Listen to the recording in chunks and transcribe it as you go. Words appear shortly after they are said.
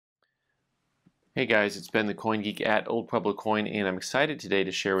Hey guys, it's Ben the Coin Geek at Old Pueblo Coin, and I'm excited today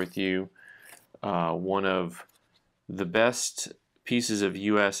to share with you one of the best pieces of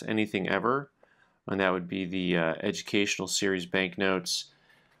US anything ever, and that would be the educational series banknotes,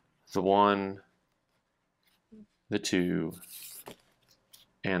 the 1, the 2,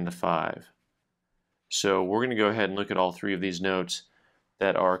 and the 5. So we're going to go ahead and look at all three of these notes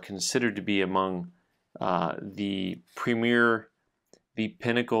that are considered to be among the premier, the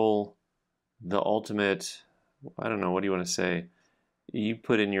pinnacle, the ultimate, I don't know, what do you want to say? You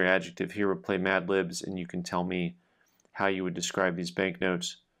put in your adjective here, we'll play Mad Libs, and you can tell me how you would describe these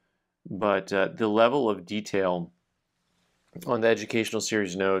banknotes. But the level of detail on the educational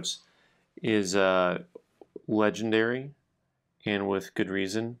series notes is legendary, and with good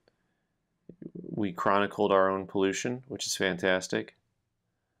reason. We chronicled our own pollution, which is fantastic.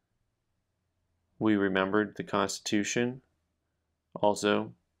 We remembered the Constitution,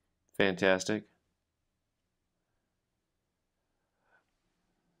 also fantastic.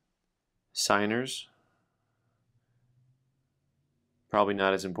 Signers, probably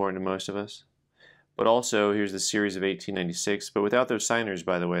not as important to most of us. But also, here's the series of 1896. But without those signers,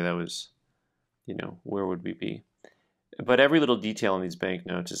 by the way, that was, where would we be? But every little detail in these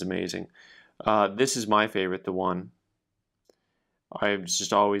banknotes is amazing. This is my favorite, the 1. I've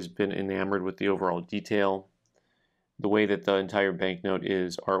just always been enamored with the overall detail, the way that the entire banknote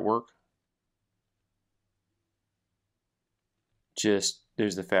is artwork. Just,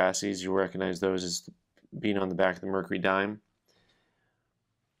 there's the fascies. You'll recognize those as being on the back of the Mercury dime.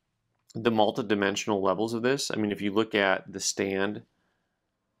 The multi-dimensional levels of this, I mean, if you look at the stand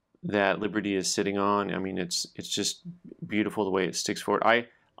that Liberty is sitting on, I mean, it's just beautiful the way it sticks forward.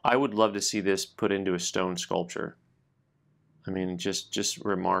 I would love to see this put into a stone sculpture. I mean, just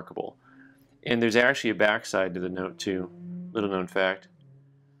remarkable. And there's actually a backside to the note too, little known fact,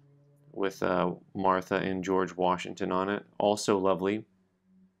 with Martha and George Washington on it. Also lovely.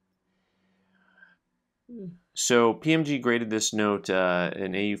 So PMG graded this note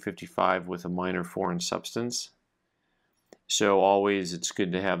an AU55 with a minor foreign substance. So always it's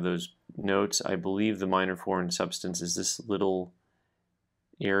good to have those notes. I believe the minor foreign substance is this little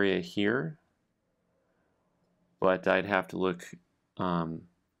area here, but I'd have to look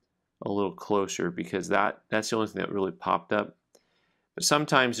a little closer because that's the only thing that really popped up. But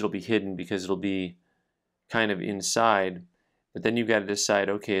sometimes it'll be hidden because it'll be kind of inside, but then you've got to decide,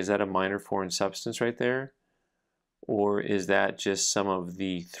 okay, is that a minor foreign substance right there? Or is that just some of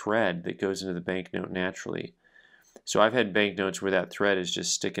the thread that goes into the banknote naturally? So I've had banknotes where that thread is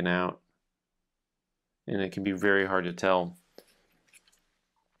just sticking out, and it can be very hard to tell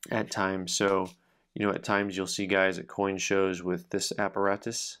at times. So, at times you'll see guys at coin shows with this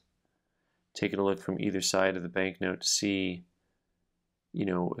apparatus, taking a look from either side of the banknote to see,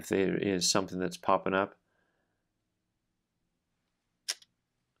 if there is something that's popping up.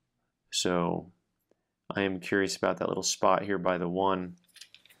 So I am curious about that little spot here by the 1.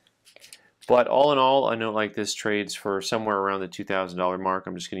 But all in all, a note like this trades for somewhere around the $2,000 mark.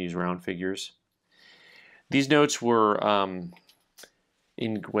 I'm just going to use round figures. These notes were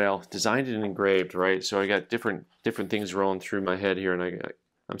designed and engraved, right? So I got different things rolling through my head here, and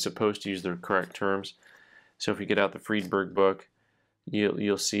I'm supposed to use the correct terms. So if you get out the Friedberg book,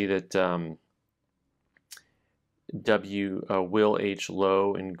 you'll see that Will H.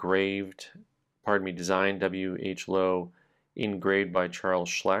 Lowe designed W. H. Lowe, engraved by Charles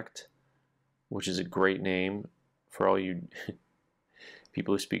Schlecht, which is a great name for all you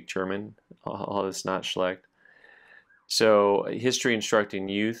people who speak German. All this not Schlecht. So history instructing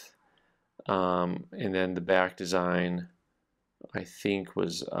youth, and then the back design, I think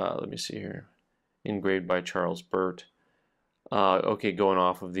was, let me see here, engraved by Charles Burt. Okay, going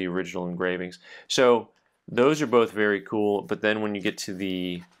off of the original engravings. So those are both very cool, but then when you get to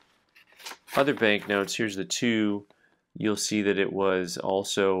the other banknotes, here's the 2, you'll see that it was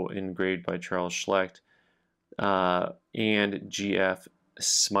also engraved by Charles Schlecht and G.F.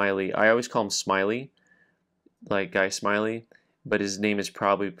 Smiley. I always call him Smiley, like Guy Smiley, but his name is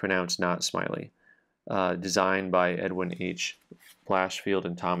probably pronounced not Smiley. Designed by Edwin H. Blashfield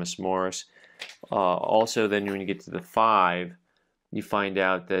and Thomas Morris. Also, then when you get to the 5, you find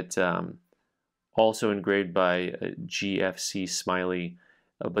out that also engraved by G.F.C. Smiley,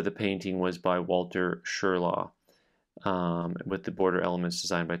 but the painting was by Walter Sherlaw, with the border elements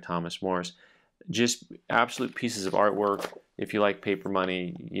designed by Thomas Morris. Just absolute pieces of artwork. If you like paper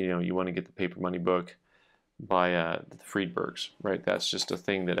money, you want to get the paper money book by the Friedbergs, right? That's just a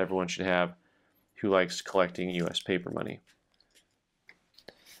thing that everyone should have who likes collecting U.S. paper money.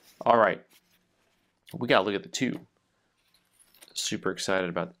 All right, we got to look at the 2. Super excited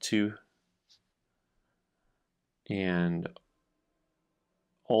about the 2. and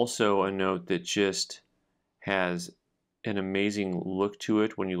also a note that just has an amazing look to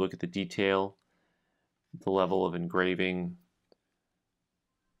it when you look at the detail, the level of engraving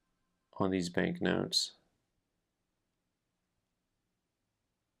on these banknotes.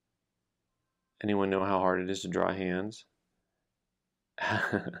 Anyone know how hard it is to draw hands?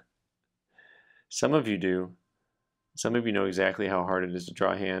 Some of you do. Some of you know exactly how hard it is to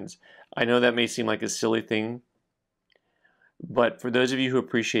draw hands. I know that may seem like a silly thing, but for those of you who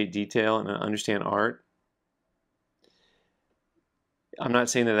appreciate detail and understand art, I'm not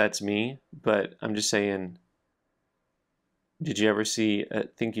saying that that's me, but I'm just saying, did you ever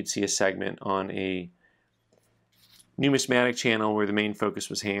think you'd see a segment on a numismatic channel where the main focus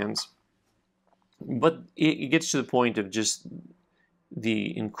was hands? But it gets to the point of just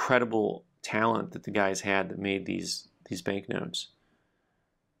the incredible talent that the guys had that made these banknotes.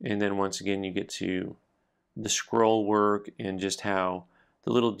 And then once again, you get to the scroll work and just how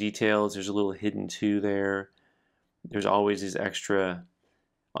the little details, there's a little hidden two there. There's always these extra,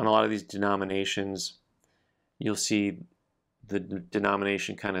 on a lot of these denominations, you'll see the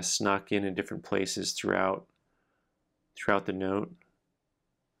denomination kind of snuck in different places throughout the note.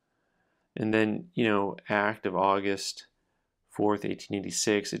 And then, you know, Act of August 4th,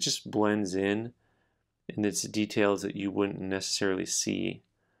 1886, it just blends in, and it's details that you wouldn't necessarily see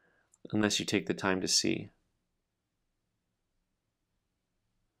unless you take the time to see.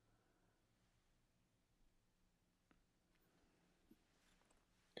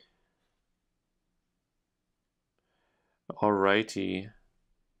 Alrighty.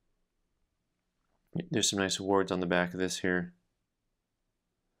 There's some nice awards on the back of this here.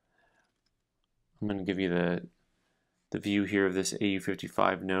 I'm going to give you the view here of this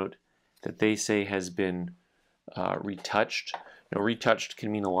AU55 note that they say has been retouched. Now, retouched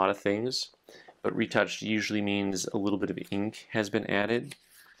can mean a lot of things, but retouched usually means a little bit of ink has been added.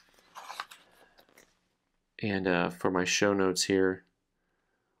 And for my show notes here,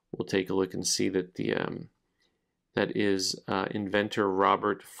 we'll take a look and see that that is inventor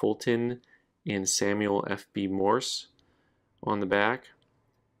Robert Fulton and Samuel F.B. Morse on the back.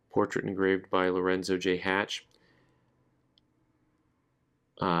 Portrait engraved by Lorenzo J. Hatch.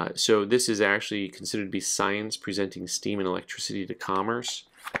 So this is actually considered to be science presenting steam and electricity to commerce.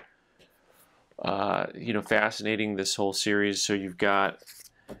 You know, fascinating, this whole series. So you've got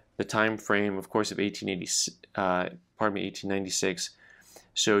the time frame, of course, of 1896.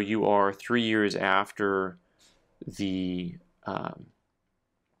 So you are 3 years after the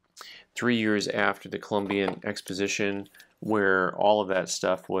 3 years after the Columbian Exposition, where all of that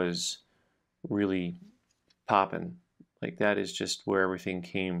stuff was really popping. Like, that is just where everything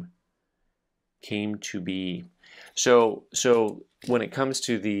came to be. So when it comes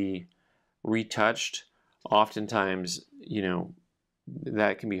to the retouched, oftentimes, you know,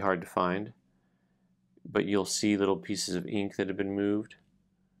 that can be hard to find, but you'll see little pieces of ink that have been moved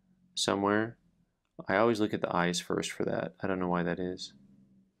somewhere. I always look at the eyes first for that. I don't know why that is.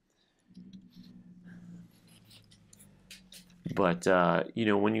 But, you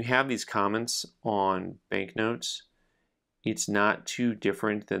know, when you have these comments on banknotes, it's not too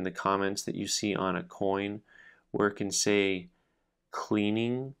different than the comments that you see on a coin, where it can say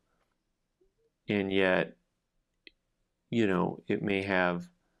cleaning, and yet, you know, it may have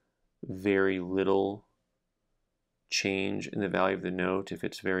very little change in the value of the note if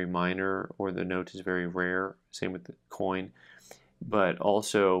it's very minor or the note is very rare. Same with the coin. But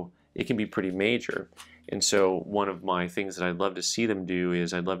also, it can be pretty major. And so one of my things that I'd love to see them do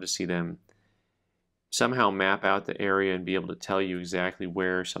is I'd love to see them somehow map out the area and be able to tell you exactly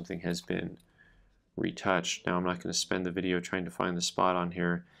where something has been retouched. Now, I'm not going to spend the video trying to find the spot on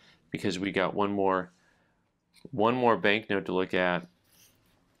here because we got one more banknote to look at,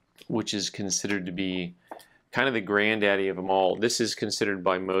 which is considered to be kind of the granddaddy of them all. This is considered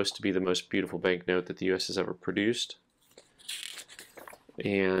by most to be the most beautiful banknote that the U.S. has ever produced.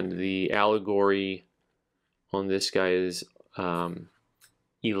 And the allegory on this guy is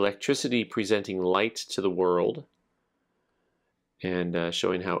electricity presenting light to the world, and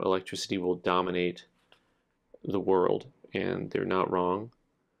showing how electricity will dominate the world, and they're not wrong.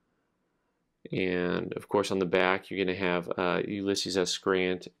 And of course, on the back, you're going to have Ulysses S.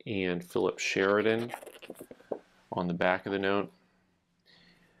 Grant and Philip Sheridan on the back of the note.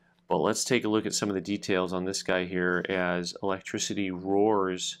 But let's take a look at some of the details on this guy here as electricity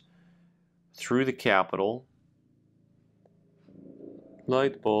roars through the Capitol.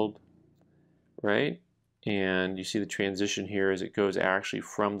 Light bulb, right? And you see the transition here as it goes actually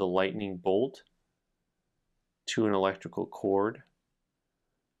from the lightning bolt to an electrical cord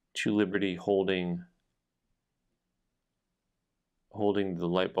to Liberty holding holding the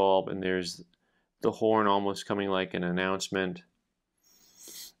light bulb, and there's the horn almost coming like an announcement.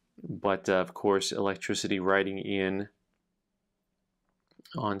 But of course, electricity riding in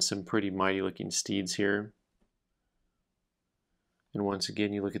on some pretty mighty looking steeds here. And once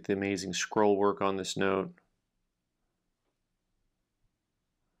again, you look at the amazing scroll work on this note.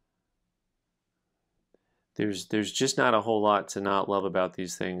 There's just not a whole lot to not love about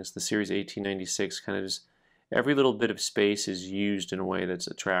these things. The Series 1896 kind of just, every little bit of space is used in a way that's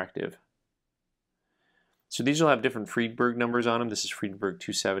attractive. So these will have different Friedberg numbers on them. This is Friedberg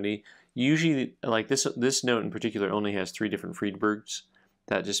 270. Usually, like this note in particular only has 3 different Friedbergs.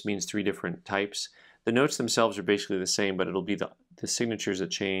 That just means 3 different types. The notes themselves are basically the same, but it'll be the signatures that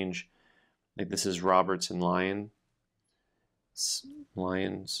change. Like this is Roberts and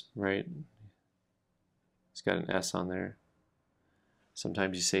Lyons, right? It's got an S on there.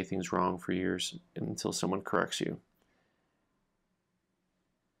 Sometimes you say things wrong for years until someone corrects you.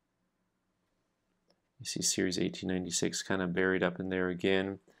 You see Series 1896 kind of buried up in there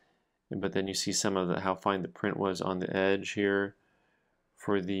again. But then you see some of how fine the print was on the edge here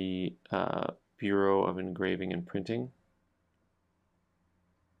for the Bureau of Engraving and Printing.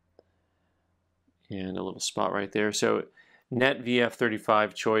 And a little spot right there. So net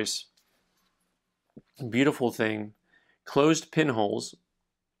VF35 choice. Beautiful thing. Closed pinholes.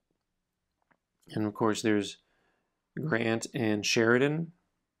 And of course there's Grant and Sheridan.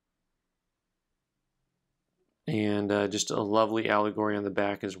 And just a lovely allegory on the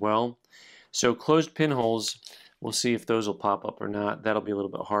back as well. So closed pinholes, we'll see if those will pop up or not. That'll be a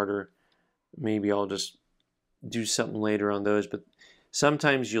little bit harder. Maybe I'll just do something later on those. But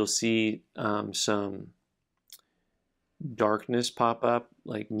sometimes you'll see some darkness pop up,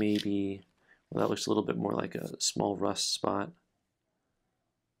 like maybe, well, that looks a little bit more like a small rust spot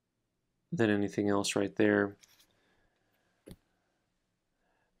than anything else right there.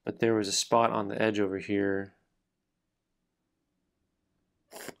 But there was a spot on the edge over here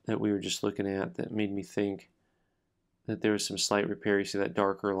that we were just looking at that made me think that there was some slight repair. You see that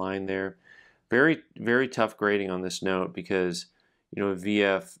darker line there. Very, very tough grading on this note because, you know,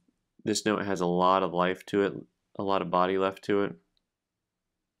 VF, this note has a lot of life to it, a lot of body left to it.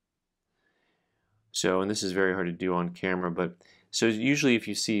 So, and this is very hard to do on camera, but so usually if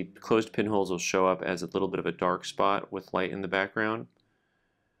you see closed pinholes will show up as a little bit of a dark spot with light in the background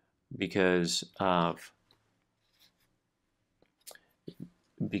because of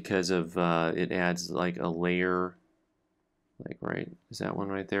it adds like a layer, like right, is that one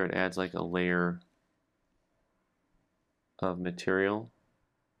right there? It adds like a layer of material.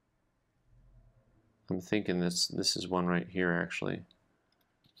 I'm thinking this is one right here actually.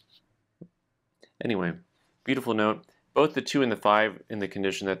 Anyway, beautiful note. Both the 2 and the 5 in the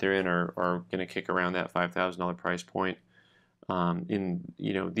condition that they're in are going to kick around that $5,000 price point. You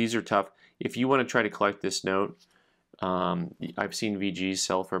know, these are tough. If you want to try to collect this note, I've seen VGs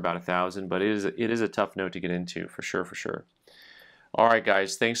sell for about $1,000, but it is a tough note to get into for sure. All right,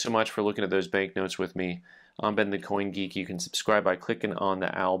 guys, thanks so much for looking at those banknotes with me. I'm Ben the Coin Geek. You can subscribe by clicking on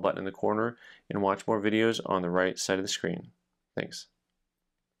the owl button in the corner and watch more videos on the right side of the screen. Thanks.